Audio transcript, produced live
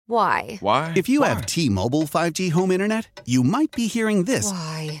Why? Why? If you have T-Mobile 5G home internet, you might be hearing this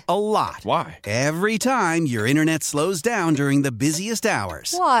Why? a lot. Why? Every time your internet slows down during the busiest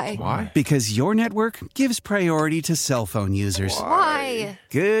hours. Why? Why? Because your network gives priority to cell phone users. Why?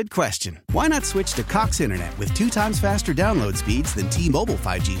 Good question. Why not switch to Cox Internet with 2 times faster download speeds than T-Mobile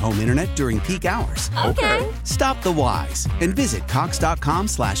 5G home internet during peak hours? Okay. Stop the whys and visit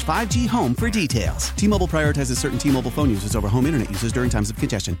cox.com/5G home for details. T-Mobile prioritizes certain T-Mobile phone users over home internet users during times of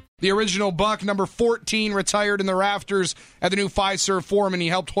congestion. The original Buck, number 14, retired in the rafters at the new Fiserv Forum, and he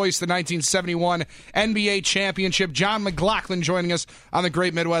helped hoist the 1971 NBA championship. John McLaughlin joining us on the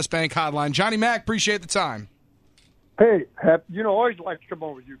Great Midwest Bank Hotline. Johnny Mac, appreciate the time. Hey, always like to come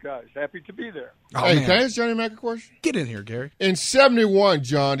over with you guys. Happy to be there. Oh, Hey, man. can I ask Johnny Mac a question? Get in here, Gary. In 71,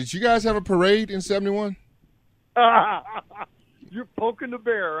 John, did you guys have a parade in 71? You're poking the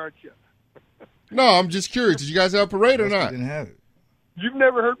bear, aren't you? No, I'm just curious. Did you guys have a parade or not? Didn't have it. You've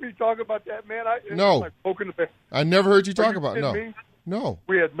never heard me talk about that, man? No. Like poking the bear. I never heard you Are talk you about it. kidding No. me? No.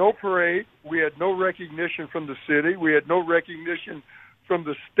 We had no parade. We had no recognition from the city. We had no recognition from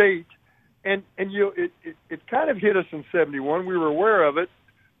the state. And it kind of hit us in 71. We were aware of it,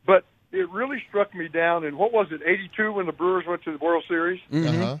 but it really struck me down in, what was it, 82 when the Brewers went to the World Series?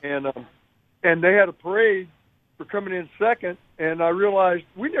 Uh-huh. And they had a parade for coming in second, and I realized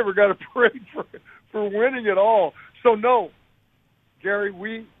we never got a parade for winning at all. So, no, Gary,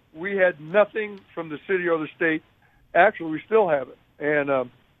 we had nothing from the city or the state. Actually, we still have it. And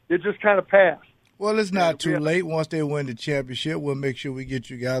it just kind of passed. Well, it's not too late. Once they win the championship, we'll make sure we get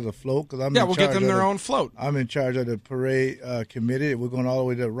you guys a float. Cause We'll get them their own float. I'm in charge of the parade committee. We're going all the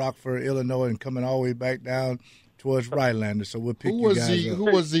way to Rockford, Illinois, and coming all the way back down towards Rhinelander. So we'll pick you guys up. Who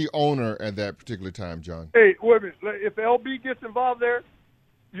was the owner at that particular time, John? Hey, wait a minute. If LB gets involved there,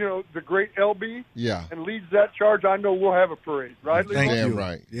 the great LB, Yeah. and leads that charge, I know we'll have a parade, right? Thank Damn you.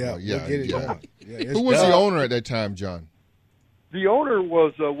 right. Yeah, Oh, yeah, we'll get it yeah. done. Yeah, it's Who was done. the owner at that time, John? The owner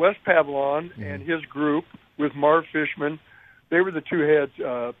was Wes Pavlon and his group with Marv Fishman. They were the two heads,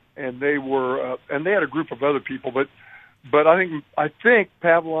 and they were, and they had a group of other people, but I think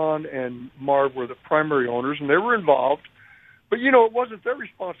Pavlon and Marv were the primary owners, and they were involved. But it wasn't their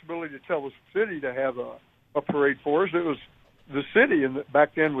responsibility to tell the city to have a parade for us. It was the city, and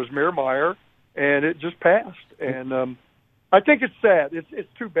back then was Mayor Meyer, and it just passed. And I think it's sad. It's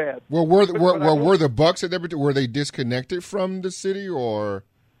too bad. Well, were the Bucks at that? Were they disconnected from the city, or?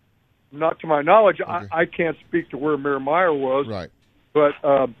 Not to my knowledge. Okay. I can't speak to where Mayor Meyer was. Right. But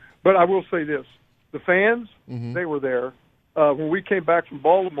I will say this: the fans, Mm-hmm. they were there. When we came back from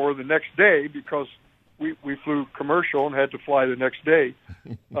Baltimore the next day, because we flew commercial and had to fly the next day,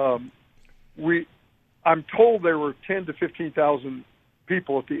 I'm told there were 10 to 15,000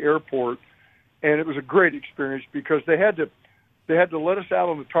 people at the airport, and it was a great experience because they had to let us out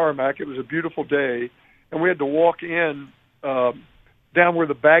on the tarmac. It was a beautiful day, and we had to walk in down where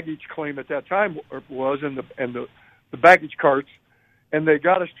the baggage claim at that time was, and the baggage carts, and they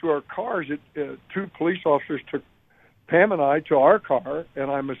got us to our cars. Two police officers took Pam and I to our car, and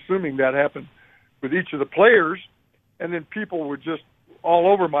I'm assuming that happened with each of the players, and then people were just all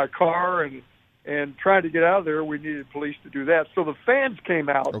over my car and trying to get out of there. We needed police to do that. So the fans came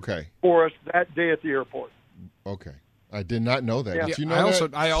out for us that day at the airport. Okay. I did not know that. Yeah. Did you know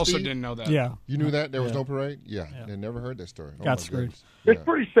that? I also Steve? didn't know that. Yeah. You knew that? There was no parade? Yeah. I never heard that story. Oh, Got my screwed. goodness. It's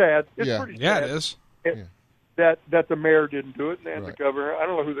pretty sad. It's Yeah. pretty Yeah, sad. it is. That the mayor didn't do it, and Right. the governor. I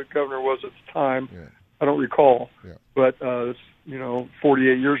don't know who the governor was at the time. Yeah. I don't recall. Yeah. But it's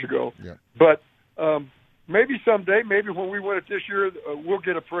 48 years ago. Yeah. But maybe someday, maybe when we win it this year, we'll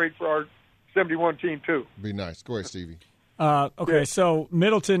get a parade for our 71 team too. Be nice. Go ahead, Stevie. Okay, so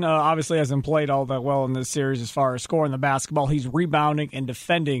Middleton obviously hasn't played all that well in this series as far as scoring the basketball. He's rebounding and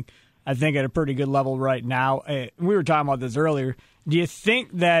defending, I think, at a pretty good level right now. We were talking about this earlier. Do you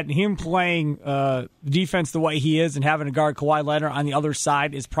think that him playing defense the way he is and having to guard Kawhi Leonard on the other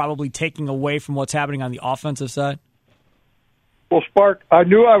side is probably taking away from what's happening on the offensive side? Well, Spark, I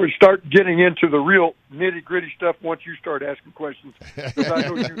knew I would start getting into the real nitty-gritty stuff once you start asking questions. 'Cause I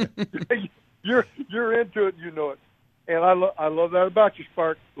know you're into it, you know it. And I love that about you,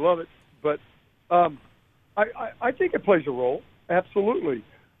 Spark. Love it. But I think it plays a role, absolutely.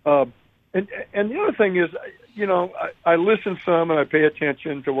 And the other thing is, I listen some and I pay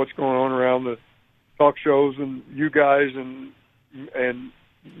attention to what's going on around the talk shows and you guys and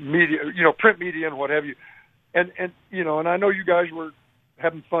media, print media and what have you. And I know you guys were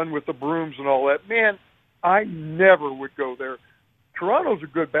having fun with the brooms and all that. Man, I never would go there. Toronto's a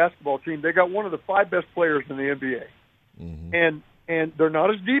good basketball team. They got one of the 5 best players in the NBA. Mm-hmm. And they're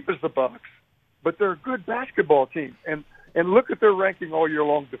not as deep as the Bucks, but they're a good basketball team. And And look at their ranking all year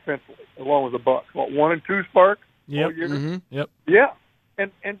long defensively, along with the Bucks. What, 1 and 2, Spark? Yep. All year? Mm-hmm. Yep. Yeah.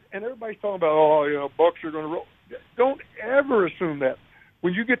 And everybody's talking about, Bucks are going to roll. Don't ever assume that.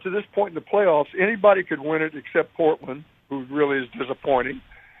 When you get to this point in the playoffs, anybody could win it except Portland, who really is disappointing.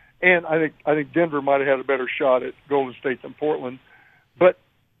 And I think Denver might have had a better shot at Golden State than Portland. But,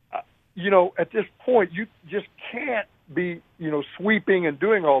 at this point, you just can't be, sweeping and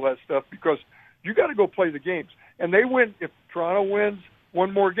doing all that stuff because you got to go play the games. And they win. If Toronto wins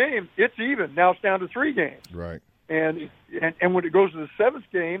one more game, it's even. Now it's down to 3 games. Right. And when it goes to the 7th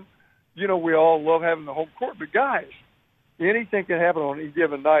game, we all love having the home court. But, guys, anything can happen on any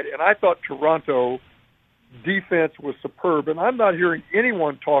given night. And I thought Toronto defense was superb. And I'm not hearing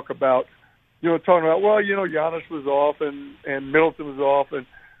anyone talk about, Giannis was off and Middleton was off. And,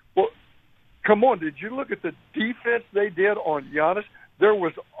 well, come on, did you look at the defense they did on Giannis? There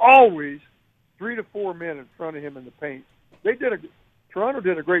was always 3 to 4 men in front of him in the paint. Toronto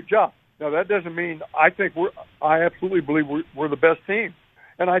did a great job. Now, that doesn't mean I absolutely believe we're the best team.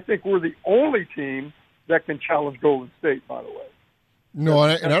 And I think we're the only team that can challenge Golden State, by the way. No,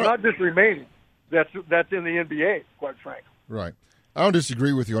 that's not just remaining. That's in the NBA, quite frankly. Right. I don't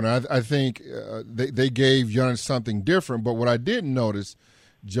disagree with you on that. I think they gave Giannis something different. But what I didn't notice,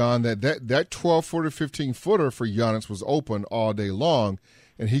 John, that 12-footer, 15-footer for Giannis was open all day long.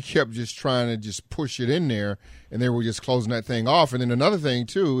 And he kept just trying to just push it in there, and they were just closing that thing off. And then another thing,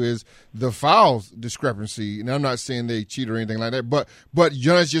 too, is the foul discrepancy. And I'm not saying they cheat or anything like that, but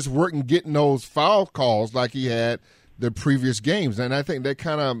Giannis just weren't getting those foul calls like he had the previous games. And I think that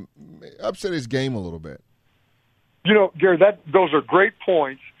kind of upset his game a little bit. Gary, those are great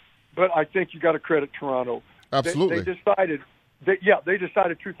points, but I think you got to credit Toronto. Absolutely. They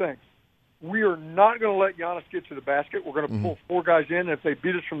decided 2 things. We are not going to let Giannis get to the basket. We're going to pull 4 guys in. And if they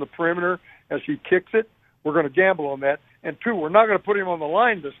beat us from the perimeter as he kicks it, we're going to gamble on that. And 2, we're not going to put him on the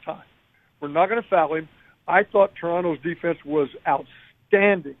line this time. We're not going to foul him. I thought Toronto's defense was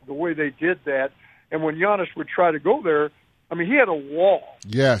outstanding the way they did that. And when Giannis would try to go there, he had a wall.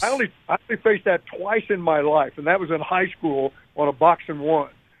 Yes. I only faced that twice in my life, and that was in high school on a boxing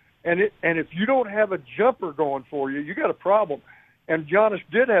one. And if you don't have a jumper going for you, you got a problem. And Giannis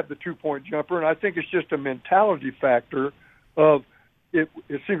did have the 2-point jumper, and I think it's just a mentality factor of it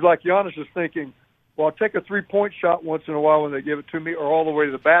seems like Giannis is thinking, well, I'll take a 3-point shot once in a while when they give it to me or all the way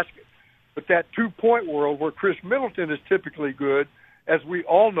to the basket. But that 2-point world where Chris Middleton is typically good, as we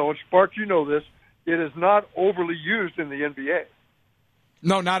all know, and Spark, you know this, it is not overly used in the NBA.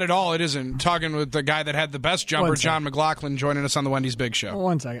 No, not at all. It isn't. Talking with the guy that had the best jumper, John McLaughlin, joining us on the Wendy's Big Show.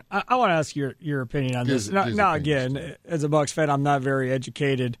 1 second. I want to ask your opinion on this. Now, again, as a Bucks fan, I'm not very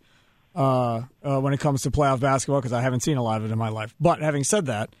educated when it comes to playoff basketball because I haven't seen a lot of it in my life. But having said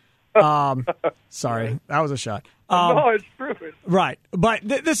that, sorry, that was a shot. No, it's true. Right. But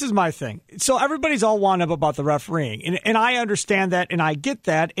this is my thing. So everybody's all wound up about the refereeing. And I understand that, and I get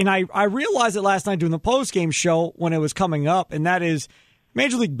that. And I realized it last night during the postgame show when it was coming up, and that is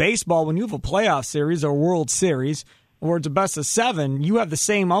Major League Baseball, when you have a playoff series or World Series, or it's a best of 7, you have the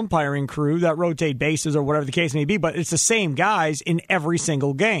same umpiring crew that rotate bases or whatever the case may be, but it's the same guys in every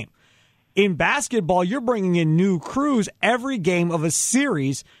single game. In basketball, you're bringing in new crews every game of a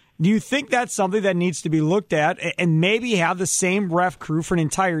series. Do you think that's something that needs to be looked at and maybe have the same ref crew for an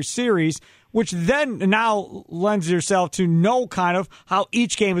entire series, which then now lends yourself to know kind of how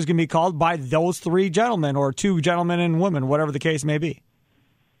each game is going to be called by those 3 gentlemen or 2 gentlemen and women, whatever the case may be?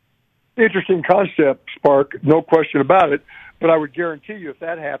 Interesting concept, Spark, no question about it. But I would guarantee you if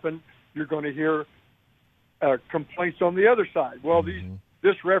that happened, you're going to hear complaints on the other side. Well,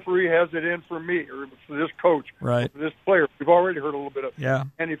 this referee has it in for me, or for this coach, right, or for this player. We've already heard a little bit of it. Yeah.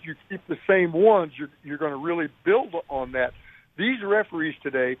 And if you keep the same ones, you're going to really build on that. These referees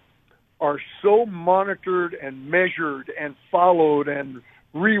today are so monitored and measured and followed and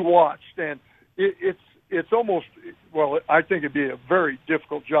rewatched, and it's almost, well, I think it'd be a very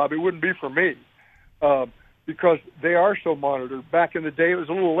difficult job. It wouldn't be for me because they are so monitored. Back in the day, it was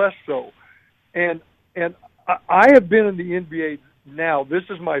a little less so. And I have been in the NBA now. This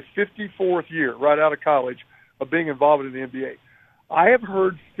is my 54th year right out of college of being involved in the NBA. I have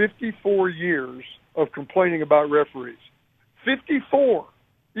heard 54 years of complaining about referees. 54.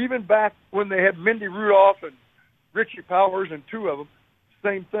 Even back when they had Mindy Rudolph and Richie Powers and 2 of them,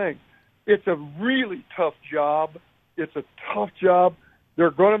 same thing. It's a really tough job. It's a tough job. They're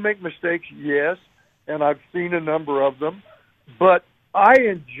going to make mistakes, yes, and I've seen a number of them. But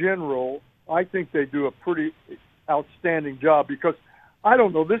in general, I think they do a pretty outstanding job because, I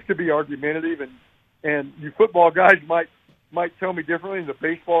don't know, this could be argumentative, and you football guys might tell me differently than the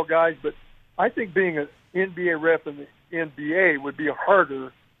baseball guys, but I think being an NBA ref in NBA would be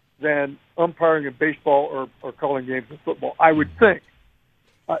harder than umpiring in baseball or calling games in football, I would think.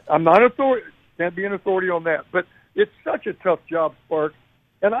 I'm not an authority, can't be an authority on that, but it's such a tough job, Spark.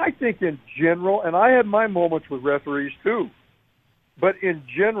 And I think in general, and I had my moments with referees too, but in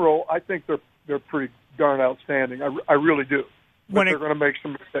general, I think they're pretty darn outstanding. I really do. But they're going to make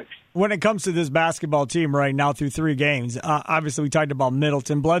some mistakes. When it comes to this basketball team right now through 3 games, obviously we talked about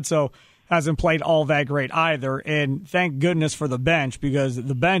Middleton. Bledsoe hasn't played all that great either, and thank goodness for the bench, because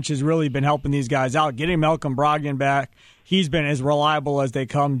the bench has really been helping these guys out. Getting Malcolm Brogdon back, he's been as reliable as they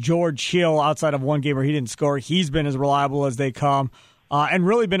come. George Hill, outside of one game where he didn't score, he's been as reliable as they come. And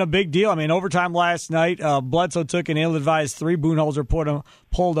really been a big deal. I mean, overtime last night, Bledsoe took an ill-advised 3. Budenholzer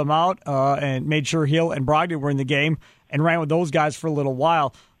pulled him out and made sure Hill and Brogdon were in the game and ran with those guys for a little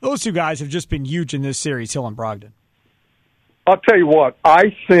while. Those 2 guys have just been huge in this series, Hill and Brogdon. I'll tell you what,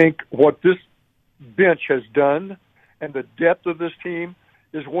 I think what this bench has done and the depth of this team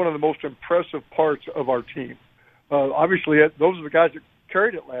is one of the most impressive parts of our team. Obviously, those are the guys that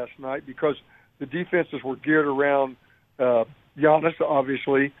carried it last night because the defenses were geared around Giannis,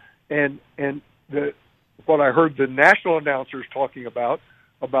 obviously, and what I heard the national announcers talking about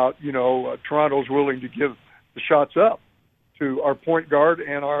Toronto's willing to give the shots up to our point guard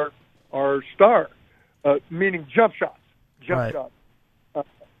and our star, meaning jump shots. Shots.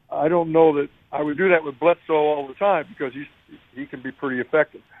 I don't know that I would do that with Bledsoe all the time because he can be pretty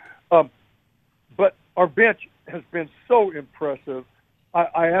effective. But our bench has been so impressive.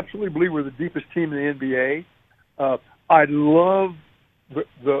 I absolutely believe we're the deepest team in the NBA. I love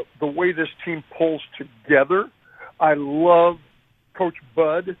the way this team pulls together. I love Coach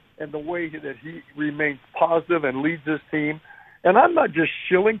Bud and the way that he remains positive and leads this team. And I'm not just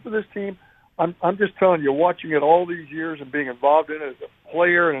shilling for this team. I'm just telling you, watching it all these years and being involved in it as a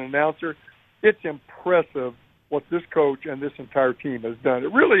player and an announcer, it's impressive what this coach and this entire team has done.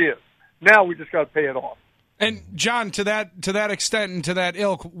 It really is. Now we just got to pay it off. And John, to that extent and to that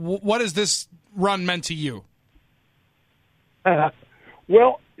ilk, what has this run meant to you?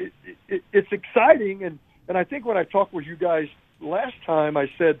 Well, it's exciting, and I think when I talked with you guys last time, I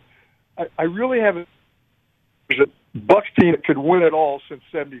said I really haven't. There's a Bucks team that could win it all since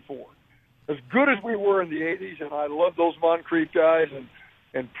 '74. As good as we were in the '80s, and I love those Moncrief guys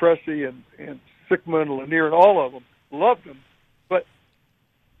and Pressey and Sickman and Lanier and all of them, loved them, but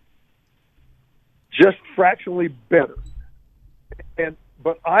just fractionally better.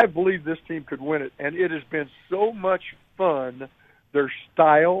 But I believe this team could win it, and it has been so much fun. Their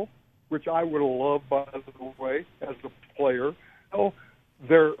style, which I would have loved, by the way, as a player.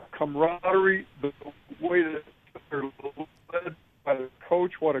 Their camaraderie, the way that they're led by the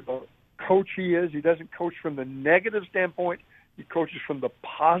coach, what a coach he is. He doesn't coach from the negative standpoint. He coaches from the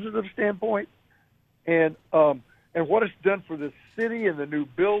positive standpoint. And what it's done for the city and the new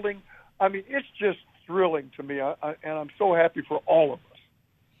building, I mean, it's just thrilling to me, and I'm so happy for all of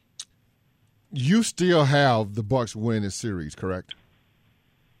us. You still have the Bucks win this series, correct?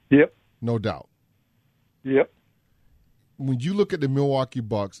 Yep. No doubt. Yep. When you look at the Milwaukee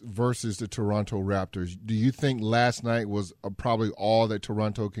Bucks versus the Toronto Raptors, do you think last night was probably all that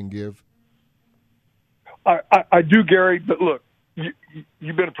Toronto can give? I do, Gary, but look,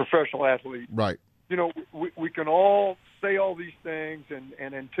 you've been a professional athlete. Right. You know, we can all say all these things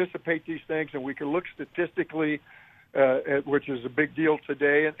and anticipate these things, and we can look statistically, which is a big deal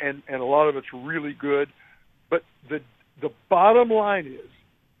today, and a lot of it's really good. But the bottom line is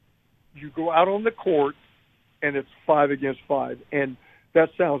you go out on the court, and it's 5 against 5. And that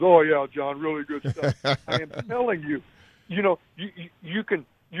sounds, oh, yeah, John, really good stuff. I am telling you, you know,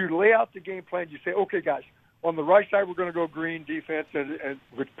 you lay out the game plan. You say, okay, guys, on the right side, we're going to go green defense, and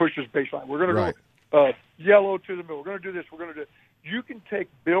which pushes baseline. We're going to go yellow to the middle. We're going to do this. We're going to do it. You can take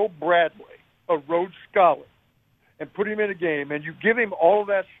Bill Bradley, a Rhodes Scholar, and put him in a game, and you give him all of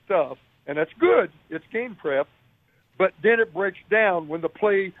that stuff, and that's good. It's game prep. But then it breaks down when the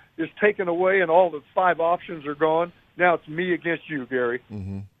play is taken away and all the 5 options are gone. Now it's me against you, Gary,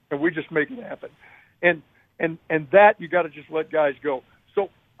 and we just make it happen. And that you got to just let guys go. So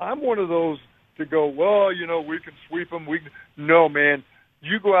I'm one of those to go, well, you know, we can sweep them. No, man,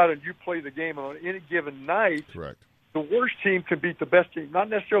 you go out and you play the game on any given night. Correct. The worst team can beat the best team, not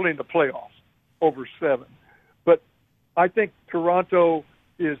necessarily in the playoffs over 7. But I think Toronto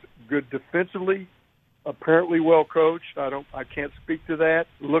is good defensively. Apparently well coached. I can't speak to that.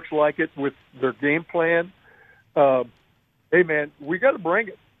 Looks like it with their game plan. Hey man, we got to bring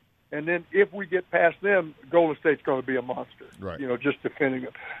it. And then if we get past them, Golden State's going to be a monster. Right. You know, just defending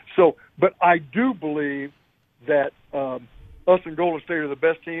them. So, but I do believe that us and Golden State are the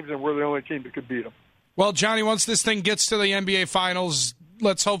best teams, and we're the only team that could beat them. Well, Johnny, once this thing gets to the NBA Finals,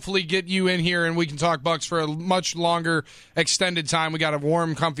 let's hopefully get you in here and we can talk Bucks for a much longer, extended time. We got a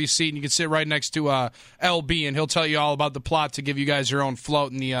warm, comfy seat, and you can sit right next to LB, and he'll tell you all about the plot to give you guys your own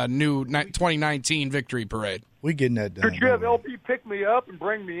float in the new 2019 Victory Parade. We getting that done. Could you have LB pick me up and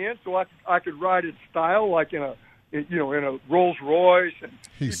bring me in so I could ride in style, like in a Rolls Royce? And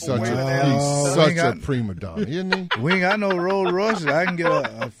he's such a prima donna, isn't he? We ain't got no Rolls Royces. I can get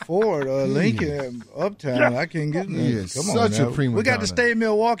a Ford or a Lincoln Uptown. I can't get. He is Come such on a prima donna. We got to stay in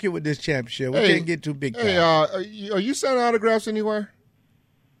Milwaukee with this championship. We can't get too big. Hey, are you signing autographs anywhere?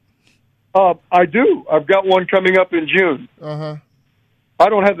 I do. I've got one coming up in June. Uh-huh. I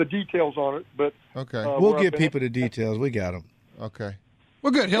don't have the details on it, but okay, we'll give people the details. We got them. Okay.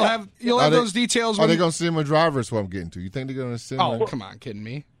 Well, good. You'll have those details. Are they going to send him a driver? Is what I'm getting to. You think they're going to send him? Oh, come on, kidding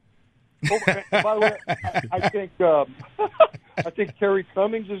me? Oh, by the way, I think I think Terry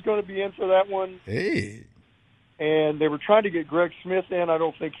Cummings is going to be in for that one. Hey. And they were trying to get Greg Smith in. I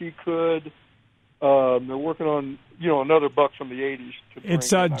don't think he could. They're working on another Buck from the 80s. It's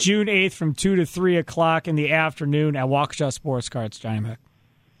June 8th from 2 to 3 o'clock in the afternoon at Waukesha Sports Cards, Johnny Mac.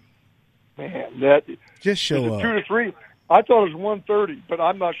 Man, that just show up. 2 to 3. I thought it was 1:30, but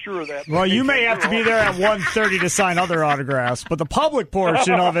I'm not sure of that. Well, you may have to be there at 1:30 to sign other autographs, but the public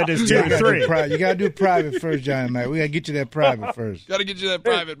portion of it is 2 to 3. You got to do private first, Johnny Mac. We got to get you that private first. Got to get you that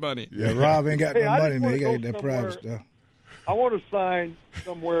private money. Yeah, Rob ain't got no money, man. He got to get that private stuff. I want to sign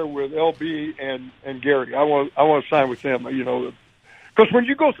somewhere with LB and Gary. I want to sign with them. Because when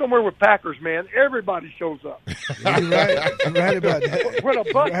you go somewhere with Packers, man, everybody shows up. You're right about that.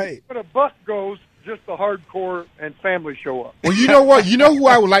 When a Buck goes, just the hardcore and family show up. Well, you know what? You know who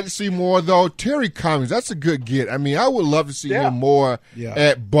I would like to see more, though? Terry Cummings. That's a good get. I mean, I would love to see him more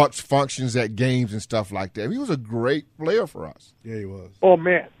at Bucks functions, at games and stuff like that. He was a great player for us. Yeah, he was. Oh,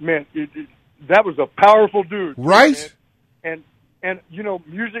 man. That was a powerful dude. Right? Man. And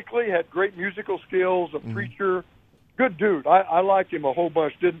musically, had great musical skills, a preacher. Good dude. I liked him a whole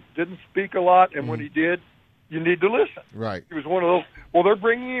bunch. Didn't speak a lot, and when he did, you need to listen. Right. He was one of those. Well, they're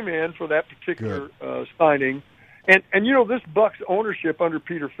bringing him in for that particular signing, and this Bucks ownership under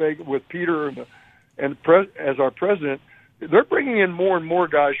Peter Feigin, with Peter as our president, they're bringing in more and more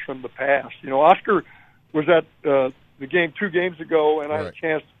guys from the past. Oscar was at the game 2 games ago, and I had a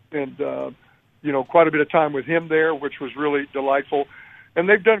chance to spend quite a bit of time with him there, which was really delightful, and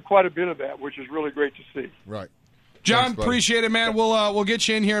they've done quite a bit of that, which is really great to see. Right. John, appreciate it, man. We'll get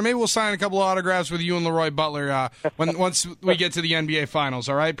you in here. Maybe we'll sign a couple of autographs with you and Leroy Butler once we get to the NBA Finals.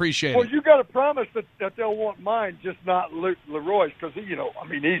 All right, appreciate it. Well, you got to promise that they'll want mine, just not Leroy's, because he's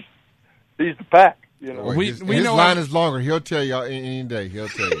the pack. His line is longer. He'll tell you any day. He'll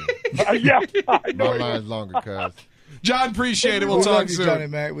tell you. Yeah, I know. My line is longer, cuz. John, appreciate it. We'll talk soon. Johnny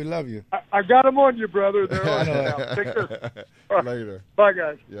Mac. We love you. I got him on you, brother. They're on now. Take care. Later. Bye,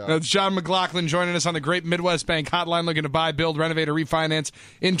 guys. Yeah. That's John McLaughlin joining us on the Great Midwest Bank Hotline, looking to buy, build, renovate, or refinance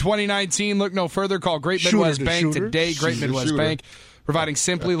in 2019. Look no further. Call Great Midwest Bank today. Great Midwest Bank, providing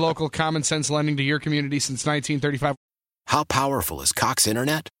simply local, common sense lending to your community since 1935. How powerful is Cox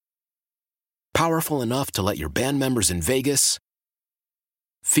Internet? Powerful enough to let your band members in Vegas,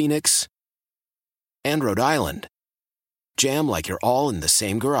 Phoenix, and Rhode Island jam like you're all in the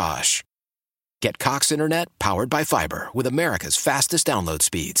same garage. Get Cox Internet powered by fiber with America's fastest download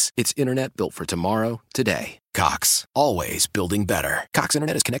speeds. It's internet built for tomorrow, today. Cox, always building better. Cox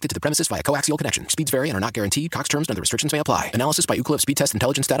Internet is connected to the premises via coaxial connection. Speeds vary and are not guaranteed. Cox terms and other restrictions may apply. Analysis by Ookla Speed Test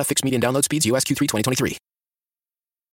Intelligence Data. Fixed median download speeds. USQ3 2023.